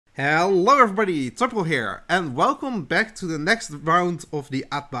Hello everybody, Triple here, and welcome back to the next round of the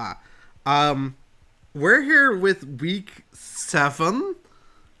ATBA. We're here with week 7,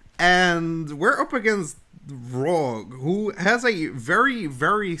 and we're up against Rogue, who has a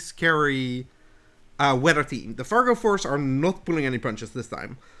very scary weather team. The Fargo Force are not pulling any punches this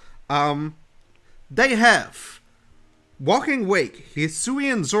time. They have Walking Wake,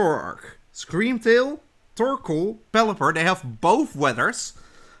 Hisuian Zoroark, Screamtail, Torkoal, Pelipper. They have both weathers.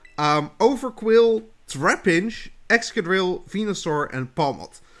 Overquill, Trapinch, Excadrill, Venusaur, and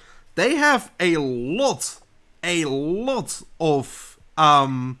Palmot. They have a lot of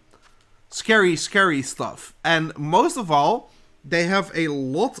scary stuff. And most of all, they have a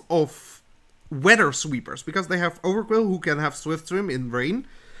lot of weather sweepers, because they have Overquill, who can have Swift Swim in rain,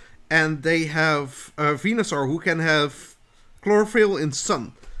 and they have Venusaur, who can have Chlorophyll in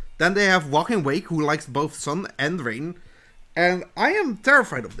sun. Then they have Walking Wake, who likes both sun and rain. And I am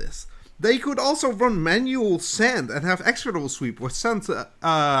terrified of this. They could also run manual sand and have Excadrill sweep with sand.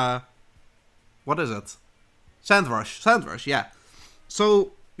 What is it? Sandrush, yeah.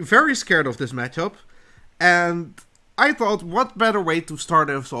 So, very scared of this matchup. And I thought, what better way to start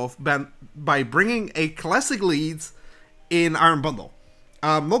us off than by bringing a classic lead in Iron Bundle.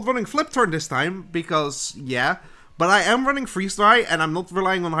 Not running Flip Turn this time, because, yeah. But I am running Freeze Dry, and I'm not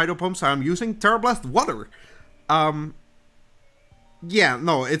relying on Hydro Pump, so I'm using Terra Blast Water. Yeah,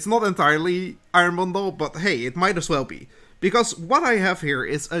 no, it's not entirely Iron Bundle, but hey, it might as well be. Because what I have here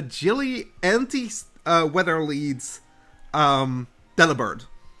is a Jilly anti-weather leads Delibird.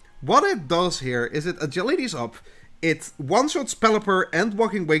 What it does here is it agilities up, it one-shots Pelipper and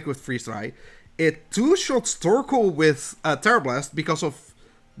Walking Wake with Freeze Dry, it two-shots Torkoal with Terra Blast because of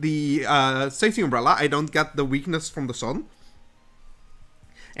the Safety Umbrella. I don't get the weakness from the sun.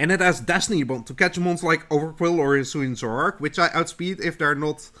 And it has Destiny Bond to catch mons like Overquill or Hisuian Zoroark, which I outspeed if they're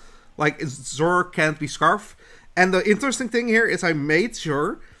not, like, Zoroark can't be Scarf. And the interesting thing here is I made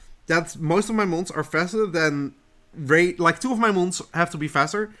sure that most of my mons are faster than like 2 of my mons have to be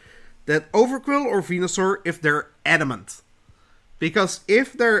faster than Overquill or Venusaur if they're adamant. Because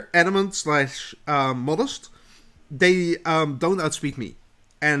if they're adamant slash modest, they don't outspeed me.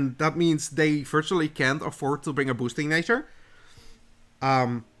 And that means they virtually can't afford to bring a boosting nature.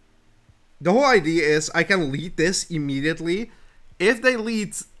 The whole idea is I can lead this immediately. If they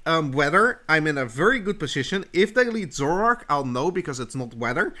lead weather, I'm in a very good position. If they lead Zoroark, I'll know because it's not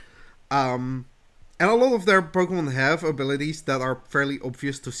weather. And a lot of their Pokemon have abilities that are fairly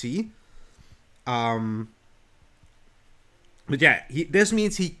obvious to see. But yeah, this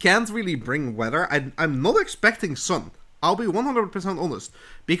means he can't really bring weather. I'm not expecting sun. I'll be 100% honest.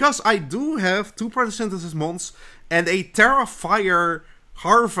 Because I do have 2 Photosynthesis mons and a Terra Fire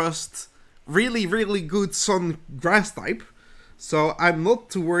Harvest really good sun grass type. So I'm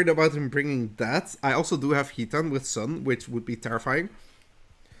not too worried about him bringing that. I also do have Heaton with sun, which would be terrifying.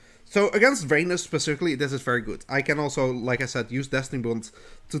 So against Venus specifically, this is very good. I can also, like I said, use Destiny Bond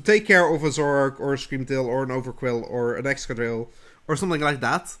to take care of a Zoroark or a Screamtail or an Overquill or an Excadrill or something like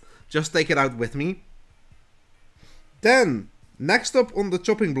that. Just take it out with me. Then, next up on the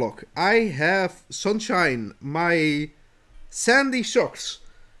chopping block, I have Sunshine, my Sandy Shocks.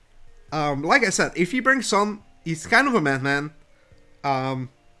 Like I said, if he brings sun, he's kind of a madman.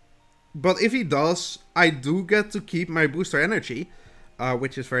 But if he does, I do get to keep my booster energy,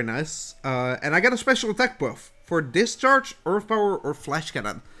 which is very nice. And I get a special attack buff for Discharge, Earth Power, or Flash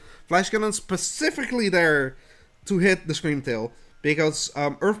Cannon. Flash Cannon specifically there to hit the Screamtail, because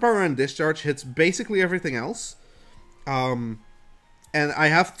Earth Power and Discharge hits basically everything else. And I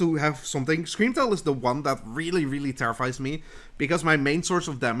have to have something. Screamtail is the one that really terrifies me, because my main source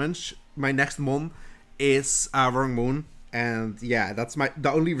of damage, my next mon, is Wrong Moon, and yeah, that's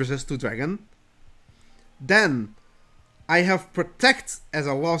the only resist to Dragon. Then I have Protect as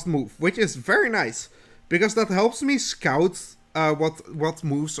a last move, which is very nice, because that helps me scout what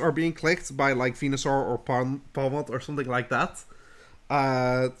moves are being clicked by like Venusaur or Palmot or something like that.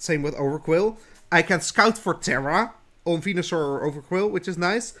 Same with Overquill. I can scout for Terra on Venusaur or Overquill, which is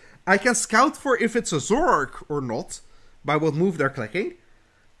nice. I can scout for if it's a Zoroark or not, by what move they're clicking.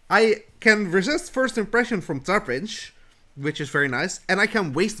 I can resist First Impression from Trapinch, which is very nice, and I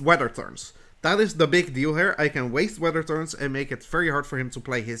can waste weather turns. That is the big deal here. I can waste weather turns and make it very hard for him to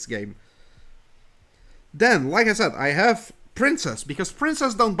play his game. Then, like I said, I have Princess, because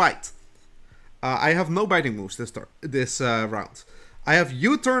Princess don't bite. I have no biting moves this round. I have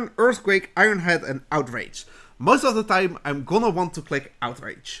U-Turn, Earthquake, Iron Head, and Outrage. Most of the time, I'm gonna want to click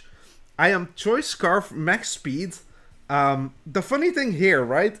Outrage. I am Choice Scarf, max speed. The funny thing here,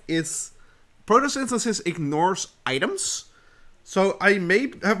 right, is Photosynthesis ignores items. So I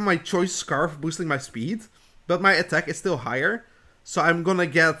may have my choice scarf boosting my speed, but my attack is still higher. So I'm gonna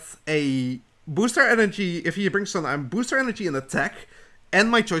get a booster energy. If he brings on, I'm booster energy in attack,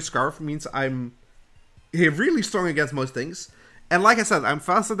 and my choice scarf means I'm really strong against most things. And like I said, I'm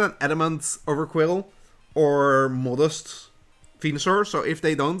faster than Adamant, Overquill, or Modest Venusaur. So if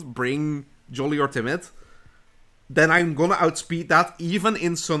they don't bring Jolly or Timid, then I'm gonna outspeed that even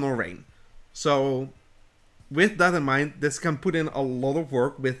in Sun or Rain. So with that in mind, this can put in a lot of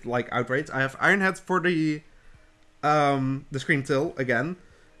work with like Outrage. I have Iron Head for the Scream Tail again,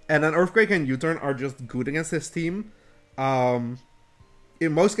 and then Earthquake and U-Turn are just good against this team. In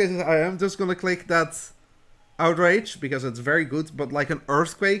most cases, I am just gonna click that Outrage because it's very good, but like an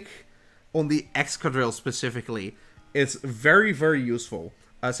Earthquake on the Excadrill specifically is very, very useful.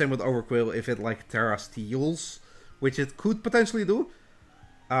 Same with Overquill if it like Terra Steals, which it could potentially do.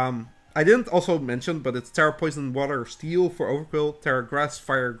 I didn't also mention, but it's Terra Poison, Water, Steel for Overquill, Terra Grass,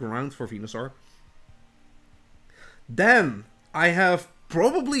 Fire, Ground for Venusaur. Then I have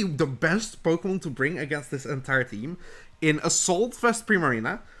probably the best Pokemon to bring against this entire team in Assault Vest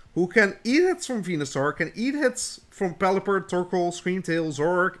Primarina, who can eat hits from Venusaur, can eat hits from Pelipper, Torkoal, Screamtail,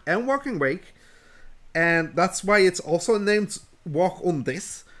 Zoroark, and Walking Wake. And that's why it's also named Walk on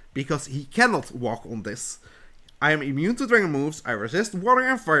This, because he cannot walk on this. I am immune to Dragon moves, I resist Water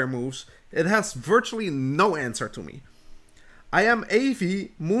and Fire moves, it has virtually no answer to me. I am AV,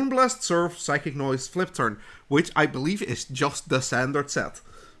 Moonblast, Surf, Psychic Noise, Flip Turn, which I believe is just the standard set.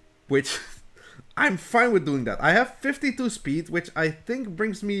 Which, I'm fine with doing that. I have 52 speed, which I think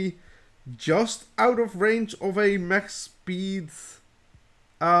brings me just out of range of a max speed...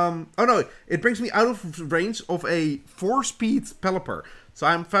 oh no, it brings me out of range of a 4-speed Pelipper. So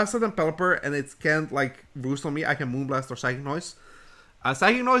I'm faster than Pelipper and it can't like roost on me. I can Moonblast or Psychic Noise.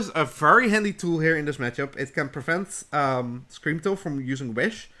 Psychic Noise is a very handy tool here in this matchup. It can prevent Screamtail from using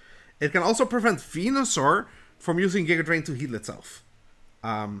Wish. It can also prevent Venusaur from using Giga Drain to heal itself.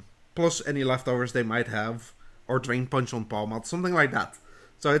 Plus any leftovers they might have. Or Drain Punch on Palmot, something like that.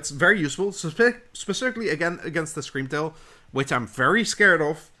 So it's very useful, specifically again against the Screamtail, which I'm very scared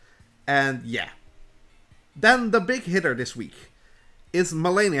of. And yeah. Then the big hitter this week is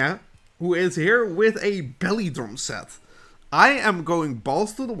Malenia, who is here with a Belly Drum set. I am going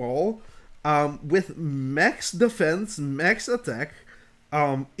balls to the wall with max defense, max attack,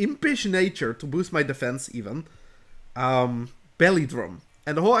 impish nature to boost my defense even, Belly Drum.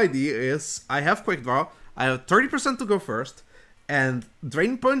 And the whole idea is I have Quick Draw, I have 30% to go first, and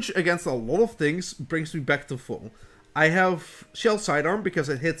Drain Punch against a lot of things brings me back to full. I have Shell Sidearm because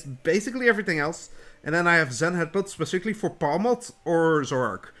it hits basically everything else, and then I have Zen Headbutt specifically for Palmot or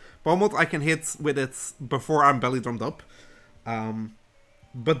Zoroark. Palmot I can hit with it before I'm belly drummed up.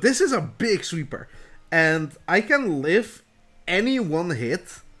 But this is a big sweeper, and I can live any one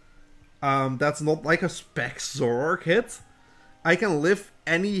hit that's not like a Specs Zoroark hit. I can live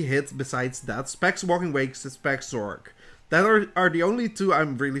any hit besides that. Specs Walking Wakes, Specs Zoroark. That are the only two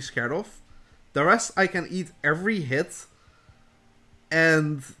I'm really scared of. The rest I can eat every hit.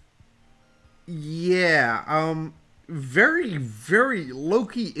 And yeah, very, very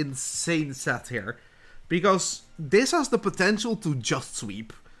low-key insane set here. Because this has the potential to just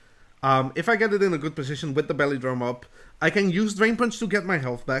sweep. If I get it in a good position with the belly drum up, I can use Drain Punch to get my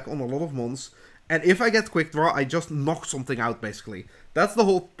health back on a lot of mons. And if I get Quick Draw, I just knock something out, basically. That's the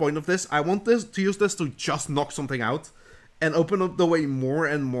whole point of this. I want this to use this to just knock something out. And open up the way more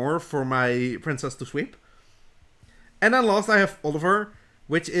and more for my princess to sweep. And then last I have Oliver,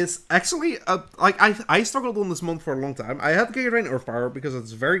 which is actually, I struggled on this mon for a long time. I had Giga Drain Earth Power because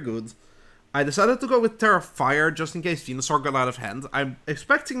it's very good. I decided to go with Terra Fire just in case Venusaur got out of hand. I'm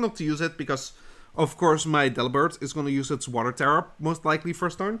expecting not to use it because, of course, my Delibird is going to use its Water Terra, most likely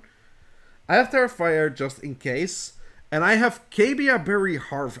first turn. I have Terra Fire just in case. And I have Cabia Berry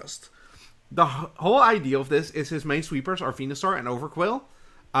Harvest. The whole idea of this is his main sweepers are Venusaur and Overquill.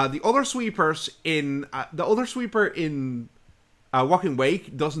 The other sweepers in sweeper in Walking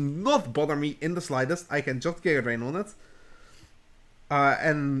Wake does not bother me in the slightest. I can just Giga Drain on it.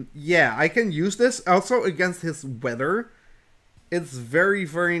 And yeah, I can use this also against his weather. It's very,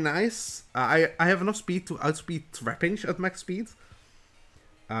 very nice. I have enough speed to outspeed Trapinch at max speed.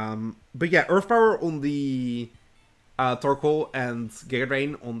 But yeah, Earth Power on the Torkoal and Giga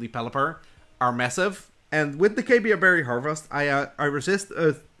Drain on the Pelipper are massive. And with the Cabia Berry Harvest, I resist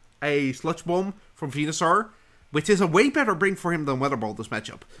a Sludge Bomb from Venusaur, which is a way better bring for him than Weather Ball this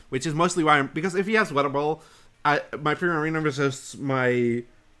matchup. Which is mostly why because if he has Weather Ball, my Primarina resists, my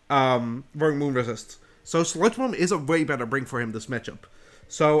Roaring Moon resists. So Sludge Bomb is a way better bring for him this matchup.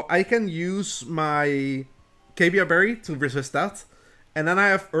 So I can use my KBA Berry to resist that. And then I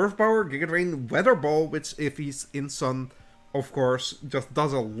have Earth Power, Giga Drain, Weather Ball, which if he's in Sun, of course, just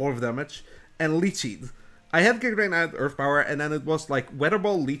does a lot of damage. And Leech Seed. I had Giga Drain, I had Earth Power, and then it was like Weather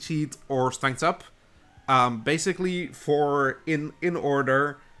Ball, Leech Seed, or Strength Up. Basically for, in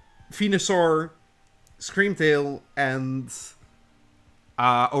order, Venusaur, Screamtail, and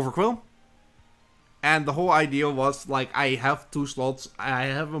Overquill. And the whole idea was, like, I have 2 slots, I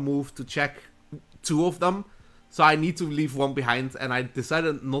have a move to check 2 of them, so I need to leave 1 behind, and I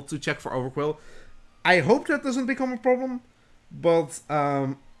decided not to check for Overquill. I hope that doesn't become a problem, but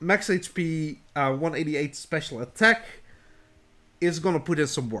max HP, 188 special attack is gonna put in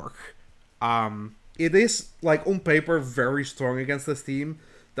some work. It is, like, on paper, very strong against this team.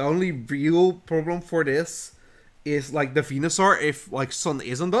 The only real problem for this is, like, the Venusaur, if, like, Sun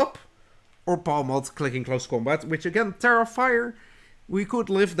isn't up, or Palmod clicking close combat, which again, Terra Fire, we could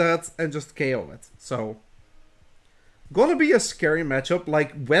live that and just KO it. So, gonna be a scary matchup.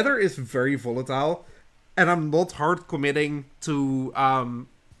 Like, weather is very volatile, and I'm not hard committing to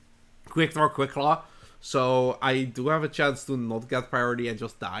Quick Draw, Quick Claw, so I do have a chance to not get priority and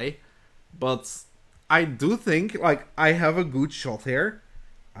just die. But I do think, like, I have a good shot here.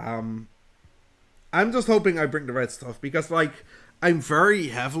 I'm just hoping I bring the right stuff, because, like, I'm very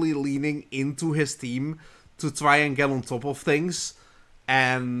heavily leaning into his team to try and get on top of things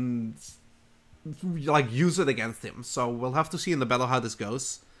and, like, use it against him. So we'll have to see in the battle how this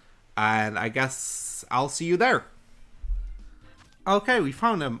goes. And I guess I'll see you there. Okay, we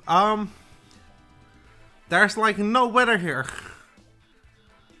found him. There's, like, no weather here.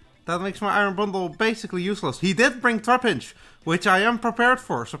 That makes my Iron Bundle basically useless. He did bring Trapinch, which I am prepared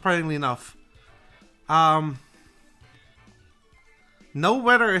for, surprisingly enough. No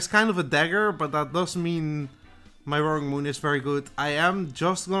weather is kind of a dagger, but that does mean my Roaring Moon is very good. I am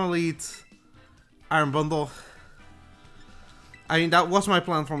just gonna lead Iron Bundle. I mean, that was my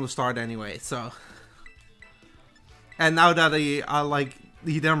plan from the start anyway, so. And now that he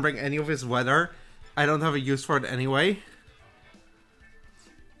didn't bring any of his weather, I don't have a use for it anyway.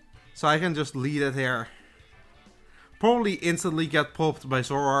 So I can just lead it here. Probably instantly get popped by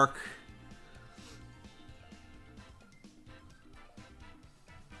Zoroark.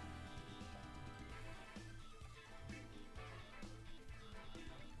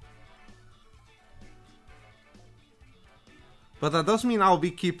 But that does mean I'll be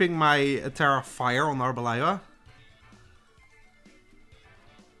keeping my Terra Fire on Arbaliva.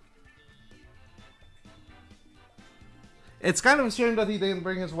 It's kind of a shame that he didn't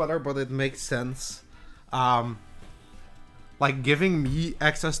bring his weather, but it makes sense. Like, giving me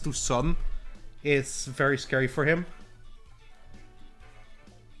access to Sun is very scary for him.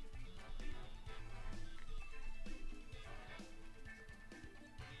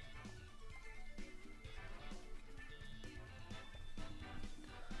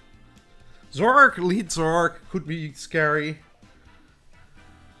 Zoroark, lead Zoroark could be scary.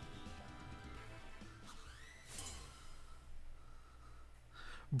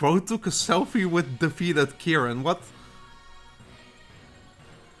 Bro took a selfie with defeated Kieran, what?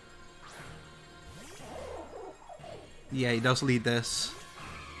 Yeah, he does lead this.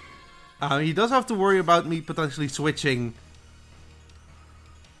 He does have to worry about me potentially switching.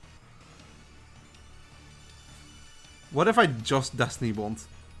 What if I just Destiny Bond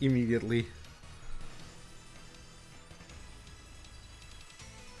immediately?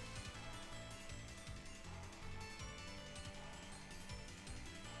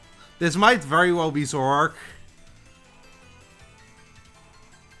 This might very well be Zoroark.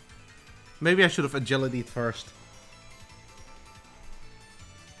 Maybe I should have agility'd first.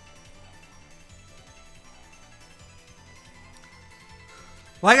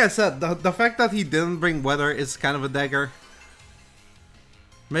 Like I said, the fact that he didn't bring weather is kind of a dagger.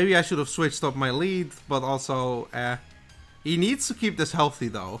 Maybe I should have switched up my lead, but also, he needs to keep this healthy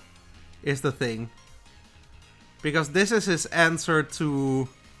though, is the thing. Because this is his answer to...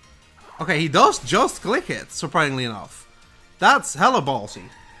 Okay, he does just click it, surprisingly enough. That's hella ballsy.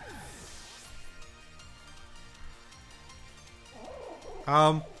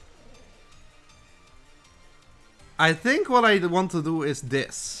 I think what I want to do is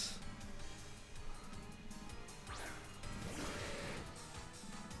this.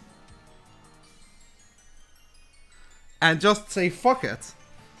 And just say fuck it.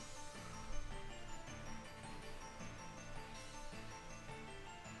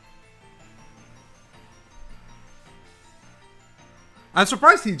 I'm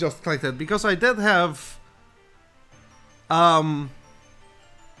surprised he just clicked it, because I did have...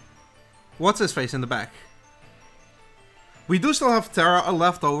 What's his face in the back? We do still have Terra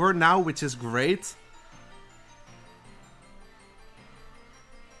left over now, which is great.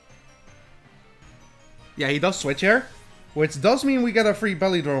 Yeah, he does switch here. Which does mean we get a free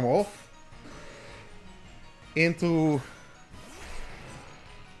belly drum off. Into...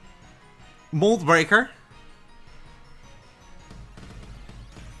 Mold Breaker.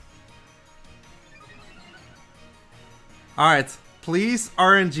 Alright, please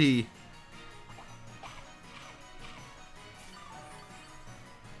RNG.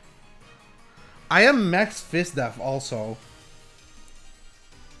 I am max Fist Def also.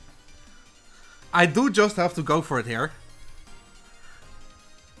 I do just have to go for it here.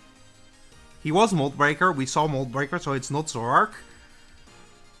 He was Mold Breaker, we saw Mold Breaker, so it's not Zoroark.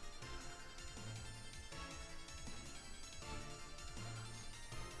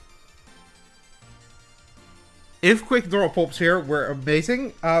 If Quick Draw pops here, we're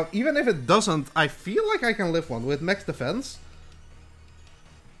amazing. Even if it doesn't, I feel like I can live one with max defense.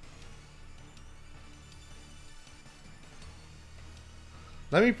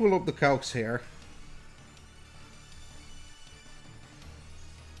 Let me pull up the calcs here.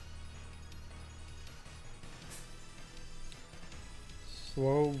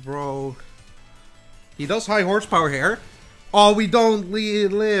 Slow bro. He does high horsepower here. Oh, we don't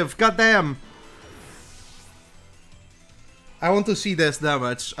live. Goddamn. I want to see this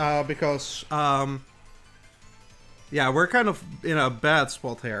damage, because, yeah, we're kind of in a bad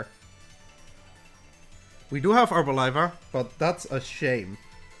spot here. We do have Arboliva, but that's a shame.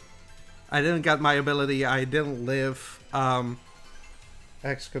 I didn't get my ability, I didn't live, Excadrill,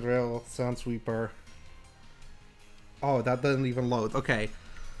 Sandsweeper. Oh, that didn't even load, okay.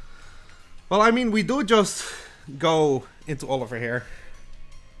 Well, I mean, we do just go into Oliver here.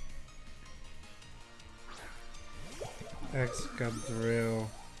 Excadrill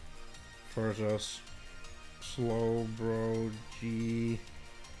versus Slowbro G.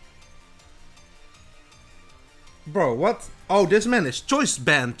 Bro, what? Oh, this man is choice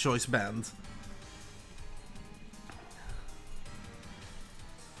band, choice band.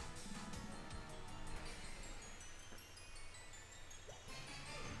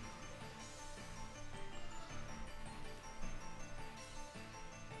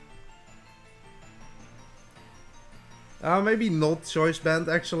 Maybe not choice band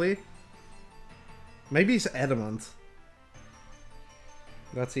actually. Maybe it's adamant.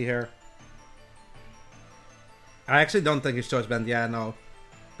 Let's see here. I actually don't think it's choice band. Yeah, no,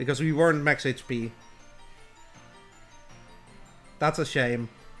 because we weren't max HP. That's a shame.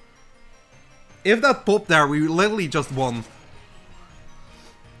 If that popped there, we literally just won.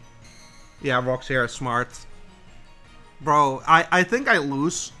 Yeah, Rocks here is smart. Bro, I think I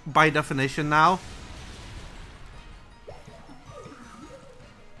lose by definition now.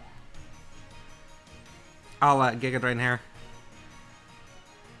 I'll Giga Drain here.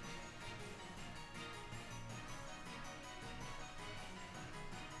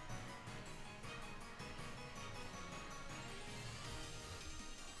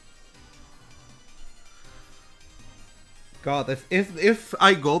 God, if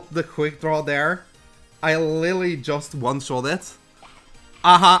I got the quick draw there, I literally just one-shot it.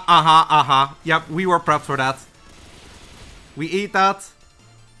 Yep, we were prepped for that. We eat that.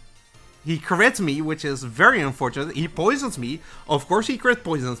 He crit me, which is very unfortunate. He poisons me. Of course he crit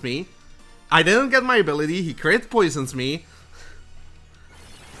poisons me. I didn't get my ability. He crit poisons me.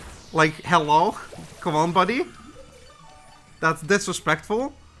 Like, hello? Come on, buddy. That's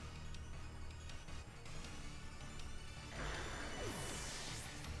disrespectful.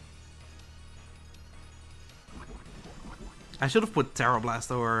 I should have put Terra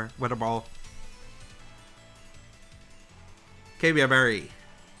Blast over Weather Ball. KBA Berry.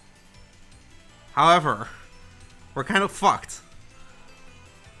 However, we're kind of fucked.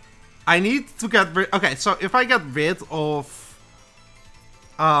 I need to get rid... Okay, so if I get rid of...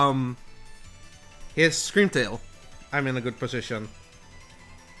 his Screamtail, I'm in a good position.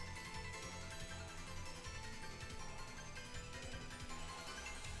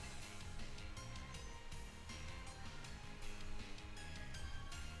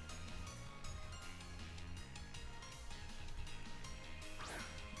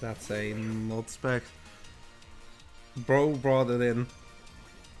 That's a not spec. Bro brought it in.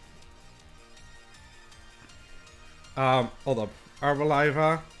 Hold up.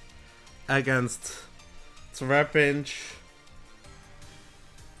 Arboliva against Trapinch.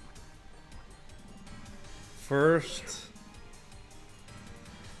 First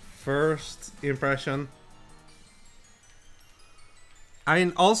impression. I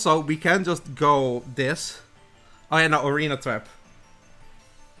mean, also, we can just go this. Oh yeah, no, Arena Trap.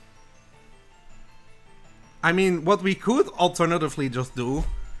 I mean, what we could alternatively just do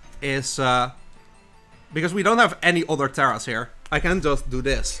is, because we don't have any other Terras here, I can just do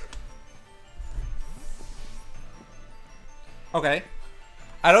this. Okay.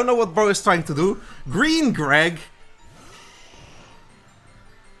 I don't know what bro is trying to do. Green Greg.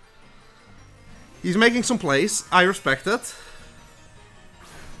 He's making some plays. I respect it.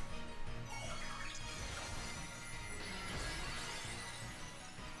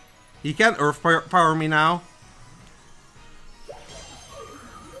 He can't Earth Power me now.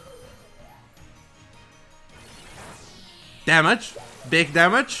 Damage. Big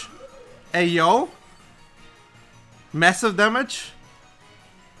damage. Ayo. Massive damage.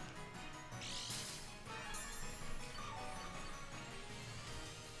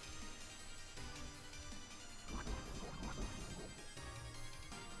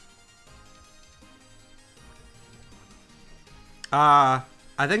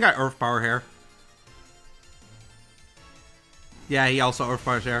 I think I Earth Power here. Yeah, he also Earth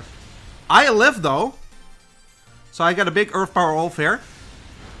Powers here. I live though. So I get a big Earth Power Ulf here.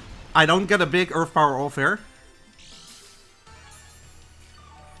 I don't get a big Earth Power Ulf here.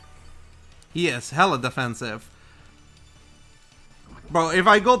 He is hella defensive. Bro, if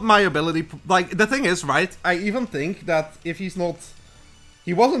I got my ability... Like, the thing is, right? I even think that if he's not...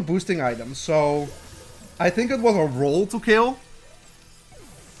 He wasn't boosting items, so... I think it was a roll to kill.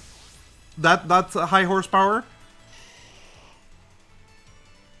 That high horsepower.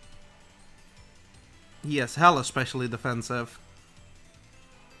 He is hella especially defensive.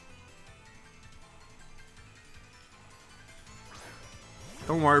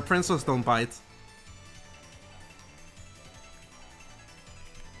 Don't worry, princess don't bite.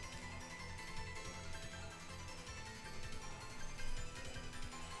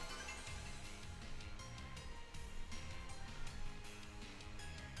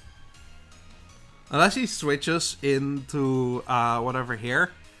 Unless he switches into whatever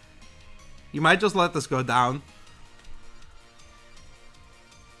here. You might just let this go down.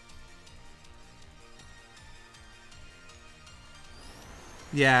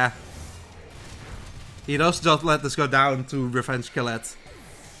 Yeah. He does just let this go down to revenge kill it.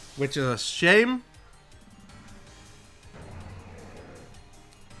 Which is a shame.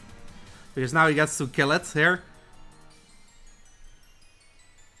 Because now he gets to kill it here.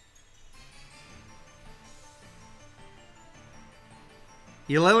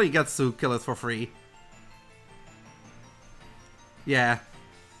 He literally gets to kill it for free. Yeah.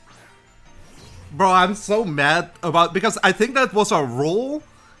 Bro, I'm so mad about... Because I think that was a roll,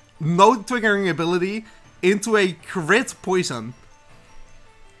 no triggering ability, into a crit poison.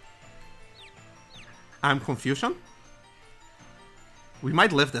 I'm confusion? We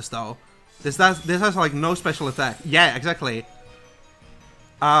might live this though. This has like no special attack. Yeah, exactly.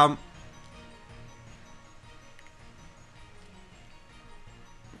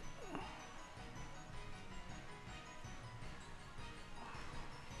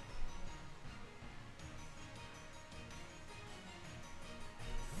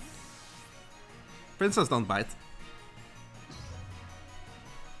 Princess don't bite.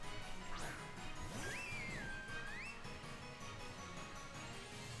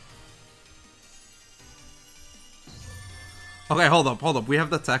 Okay, hold up. We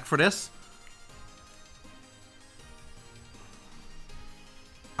have the tech for this.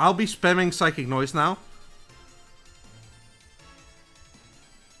 I'll be spamming Psychic Noise now.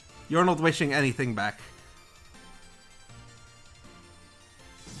 You're not wishing anything back.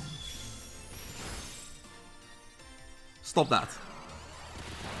 Stop that.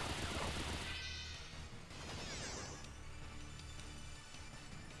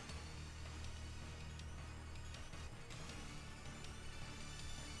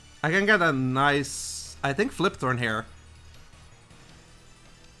 I can get a nice, I think, flip turn here.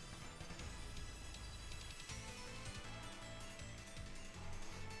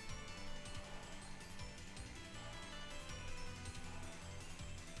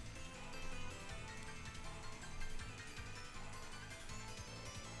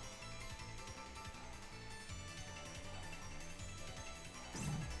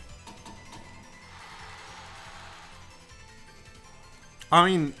 I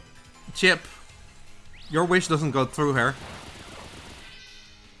mean, Chip, your wish doesn't go through here.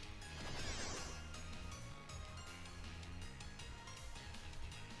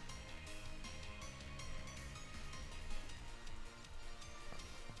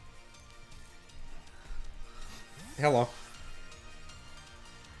 Hello.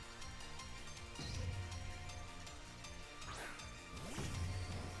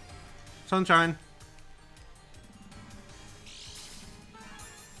 Sunshine.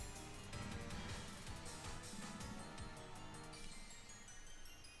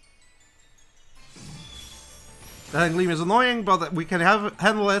 That Gleam is annoying, but we can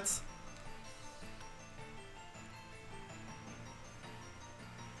handle it.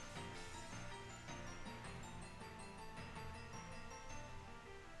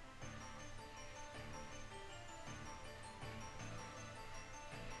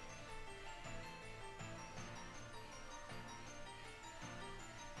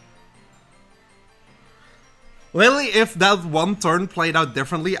 Literally, if that one turn played out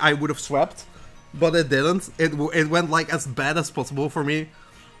differently, I would have swept. But it didn't. It went like as bad as possible for me.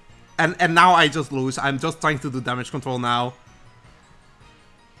 And now I just lose. I'm just trying to do damage control now.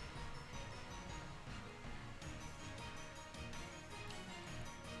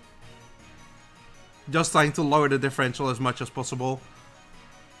 Just trying to lower the differential as much as possible.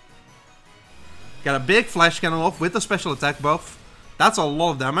 Get a big flash cannon off with the special attack buff. That's a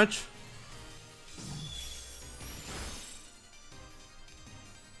lot of damage.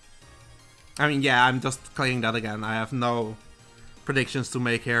 I mean, yeah, I'm just playing that again. I have no predictions to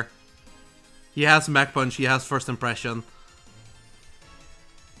make here. He has Mech Punch, he has First Impression.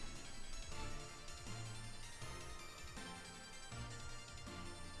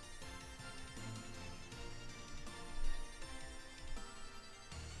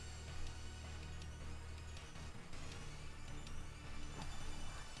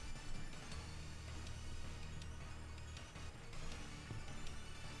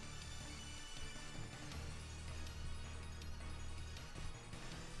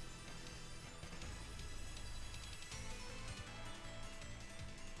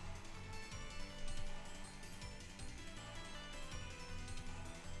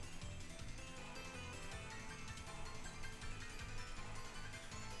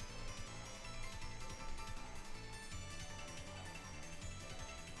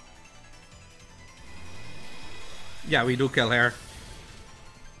 Yeah, we do kill here.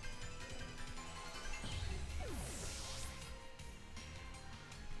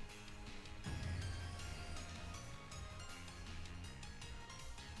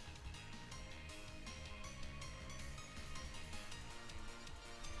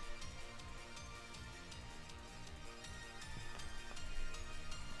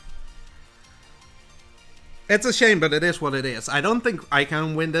 It's a shame, but it is what it is. I don't think I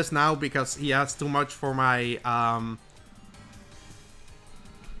can win this now because he has too much for my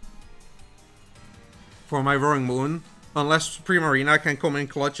Roaring Moon. Unless Primarina can come in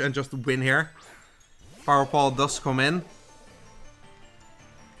clutch and just win here. Power Ball does come in.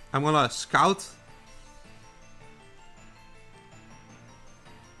 I'm gonna scout.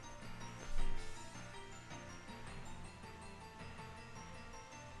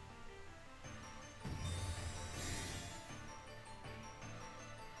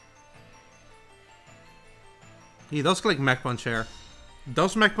 He does click Mech Punch here.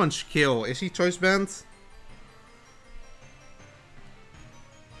 Does Mech Punch kill? Is he choice banned?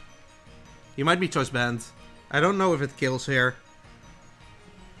 He might be choice banned. I don't know if it kills here.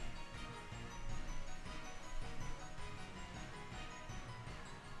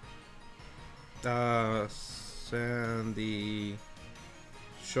 Sandy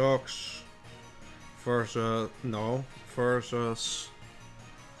Shocks versus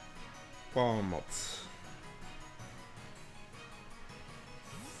Palmot.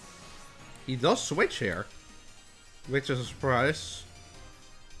 He does switch here, which is a surprise.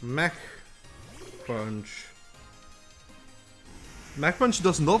 Mech Punch. Mech Punch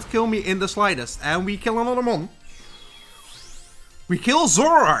does not kill me in the slightest, and we kill another mon. We kill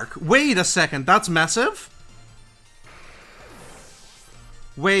Zoroark! Wait a second, that's massive?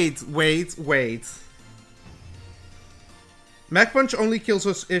 Wait. Mech Punch only kills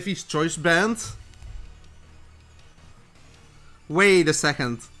us if he's choice banned. Wait a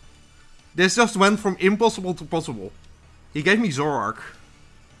second. This just went from impossible to possible. He gave me Zoroark.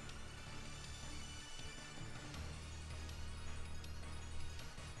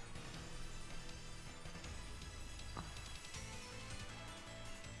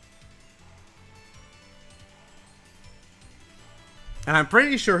 And I'm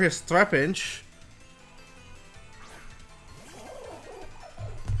pretty sure his Trapinch...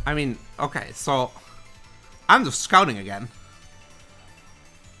 I mean, okay, so... I'm just scouting again.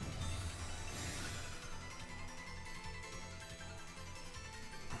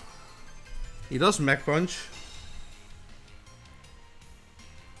 He does Mech Punch.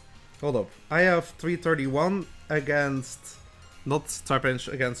 Hold up. I have 331 against... Not Trapinch,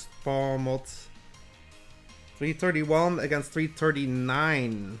 against Palmot. 331 against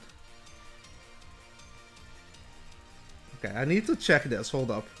 339. Okay, I need to check this. Hold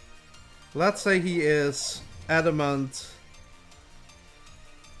up. Let's say he is Adamant.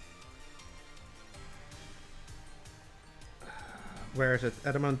 Where is it?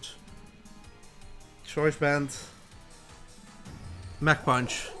 Adamant. Choice Band. Mech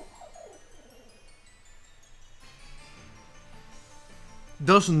Punch.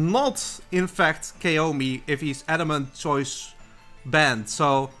 Does not, in fact, KO me if he's Adamant Choice Band.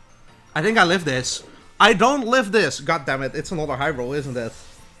 So, I think I live this. I don't live this! God damn it, it's another high roll, isn't it?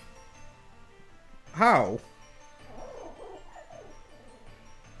 How?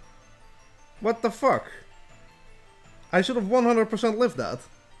 What the fuck? I should have 100% lived that.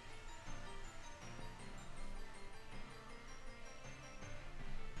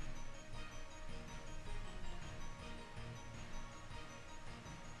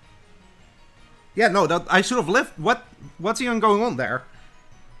 Yeah, no, that I should have lived. What's even going on there?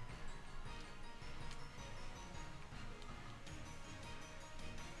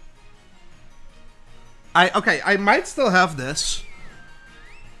 Okay, I might still have this.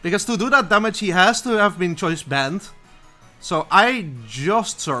 Because to do that damage, he has to have been choice banned. So I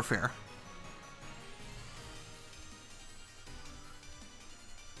just surf here.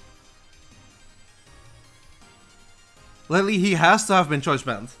 Literally, he has to have been choice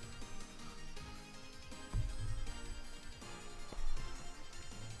banned.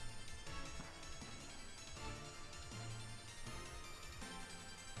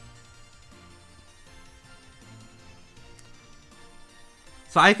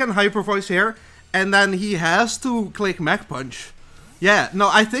 So I can Hyper Voice here, and then he has to click Mech Punch. Yeah, no,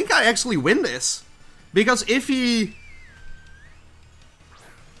 I think I actually win this. Because if he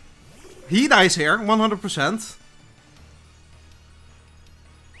dies here, 100%.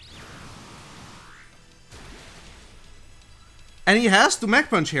 And he has to Mech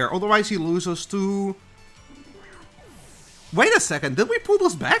Punch here, otherwise he loses to... Wait a second, did we pull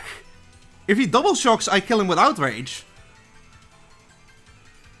this back? If he double shocks, I kill him with Outrage.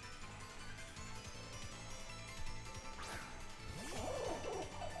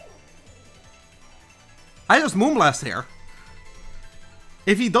 I just Moonblast here.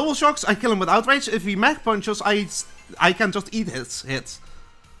 If he double shocks, I kill him with Outrage. If he Mech Punches, I can just eat his hits.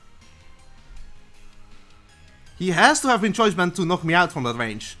 He has to have been choice banned to knock me out from that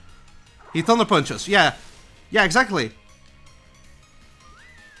range. He Thunder Punches, yeah. Yeah, exactly.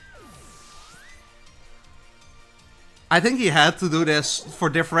 I think he had to do this for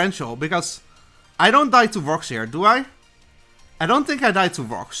differential, because I don't die to Vox here, do I? I don't think I died to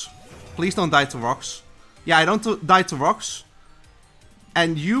Vox. Please don't die to Vox. Yeah, I don't die to Rocks.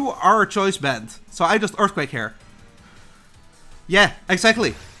 And you are choice banned. So I just Earthquake here. Yeah,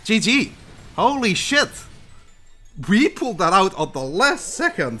 exactly. GG. Holy shit. We pulled that out at the last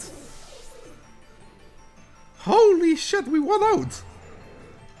second. Holy shit, we won out.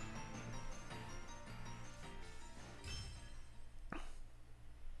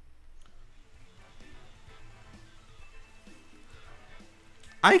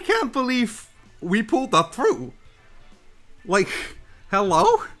 I can't believe we pulled that through. Like,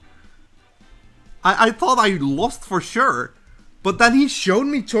 hello? I thought I lost for sure. But then he showed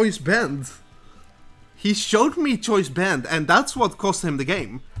me choice banned. He showed me choice banned, and that's what cost him the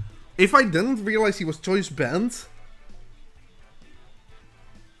game. If I didn't realize he was choice banned...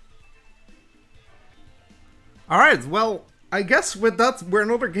 Alright, well, I guess with that, we're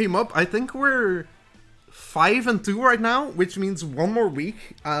another game up. I think we're 5-2 right now, which means one more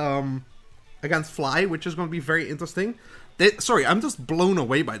week. Against Fly, which is going to be very interesting. Sorry, I'm just blown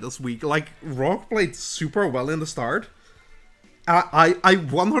away by this week. Like, Rock played super well in the start. I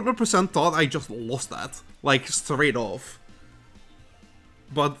 100% thought I just lost that. Like, straight off.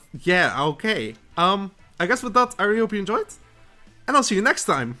 But, yeah, okay. I guess with that, I really hope you enjoyed. And I'll see you next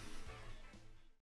time.